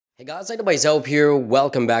Hey guys, Anybody's Help here.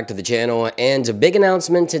 Welcome back to the channel, and a big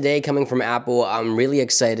announcement today coming from Apple. I'm really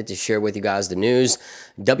excited to share with you guys the news.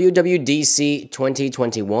 WWDC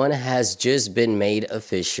 2021 has just been made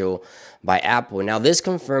official by Apple. Now this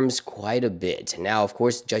confirms quite a bit. Now, of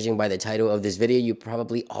course, judging by the title of this video, you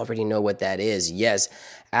probably already know what that is. Yes,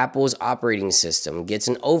 Apple's operating system gets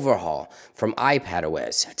an overhaul from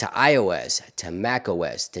iPadOS to iOS to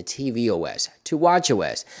macOS to tvOS to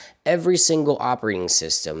watchOS. Every single operating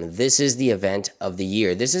system. This is the event of the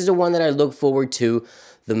year. This is the one that I look forward to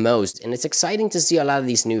the most, and it's exciting to see a lot of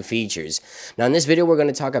these new features. Now in this video, we're going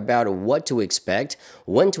to talk about what to expect,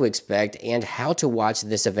 when to expect, and how to watch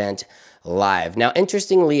this event live. Now,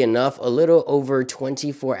 interestingly enough, a little over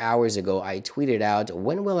 24 hours ago, I tweeted out,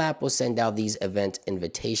 when will Apple send out these event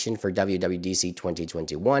invitation for WWDC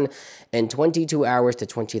 2021? And 22 hours to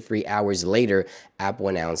 23 hours later, Apple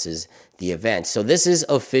announces the event. So this is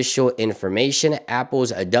official information.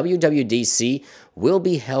 Apple's WWDC will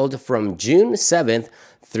be held from June 7th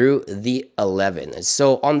through the 11th.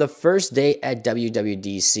 So on the first day at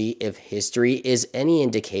WWDC, if history is any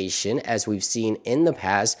indication, as we've seen in the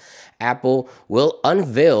past, Apple will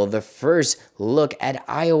unveil the first look at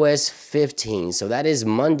iOS 15. So that is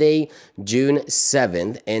Monday, June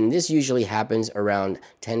 7th. And this usually happens around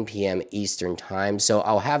 10 p.m. Eastern time. So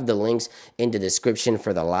I'll have the links in the description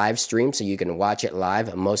for the live stream so you can watch it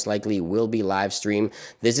live. Most likely will be live stream.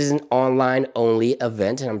 This is an online only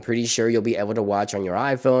event, and I'm pretty sure you'll be able to watch on your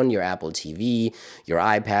iPhone, your Apple TV, your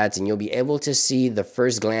iPads, and you'll be able to see the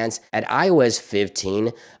first glance at iOS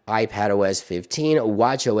 15, iPadOS 15,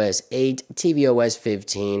 watchOS 8, tvOS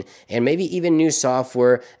 15, and maybe even new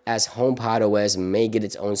software as HomePodOS may get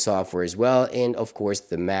its own software as well. And of course,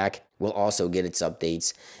 the Mac will also get its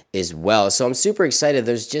updates as well. So I'm super excited.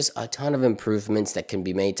 There's just a ton of improvements that can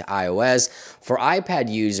be made to iOS. For iPad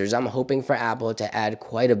users, I'm hoping for Apple to add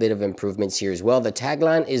quite a bit of improvements here as well. The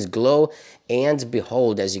tagline is glow and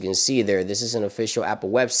behold, as you can see there. This is an official Apple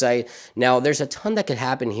website. Now, there's a ton that could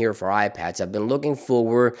happen here for iPads. I've been looking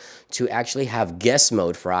forward to actually have guest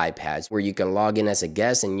mode for iPads, where you can log in as a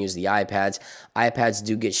guest and use the iPads. iPads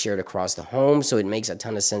do get shared across the home, so it makes a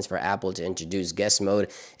ton of sense for Apple to introduce guest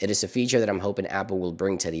mode. It is a feature that I'm hoping Apple will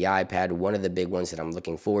bring to the iPad, one of the big ones that I'm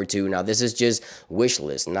looking forward to. Now, this is just wish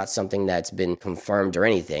list, not something that's been confirmed or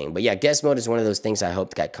anything. But yeah, guest mode is one of those things I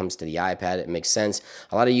hope that comes to the iPad. It makes sense.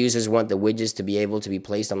 A lot of users want the widgets to be able to be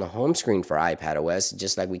placed on the home screen for iPadOS,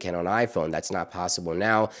 just like we can on iPhone. That's not possible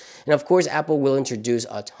now. And of course, Apple will introduce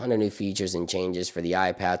a ton of new features and changes for the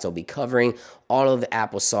iPad. So I'll be covering all of the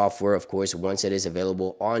Apple software, of course, once it is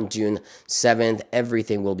available on June 7th.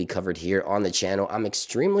 Everything will be covered here on the channel. I'm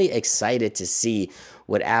extremely excited to see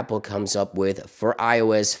what Apple comes up with for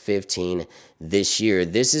iOS 15 this year.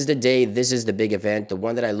 This is the day, this is the big event, the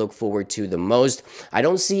one that I look forward to the most. I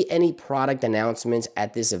don't see any product announcements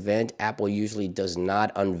at this event. Apple usually does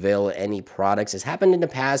not unveil any products. It's happened in the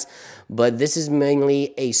past, but this is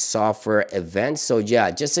mainly a software event. So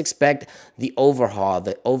yeah, just expect the overhaul,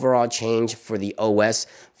 the overall change for the OS,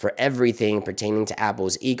 for everything pertaining to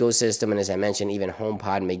Apple's ecosystem. And as I mentioned, even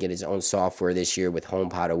HomePod may get its own software this year with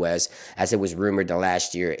HomePodOS, as it was rumored the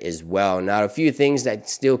last year as well. Now, a few things that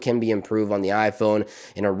still can be improved on the iPhone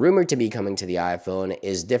and are rumored to be coming to the iPhone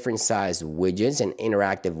is different size widgets, and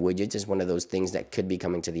interactive widgets is one of those things that could be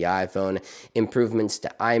coming to the iPhone. Improvements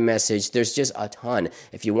to iMessage. There's just a ton.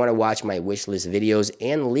 If you want to watch my wish list videos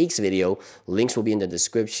and leaks video, links will be in the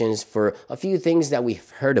descriptions for a few things that we've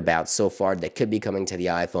heard about so far that could be coming to the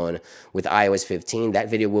iPhone with iOS 15. That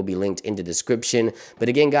video will be linked in the description. But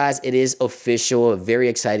again, guys, it is official. A very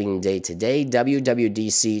exciting day today.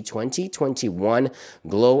 WWDC 2021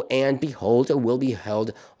 Glow and Behold will be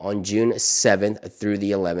held on June 7th through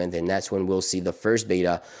the 11th, and that's when we'll see the first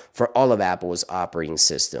beta for all of Apple's operating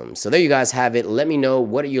systems. So there you guys have it. Let me know,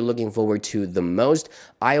 what are you looking forward to the most?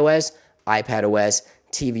 iOS, iPadOS,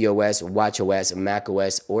 tvOS, watchOS,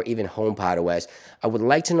 macOS, or even HomePodOS. I would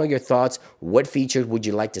like to know your thoughts. What features would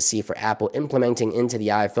you like to see for Apple implementing into the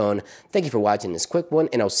iPhone? Thank you for watching this quick one,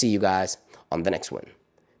 and I'll see you guys on the next one.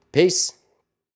 Peace.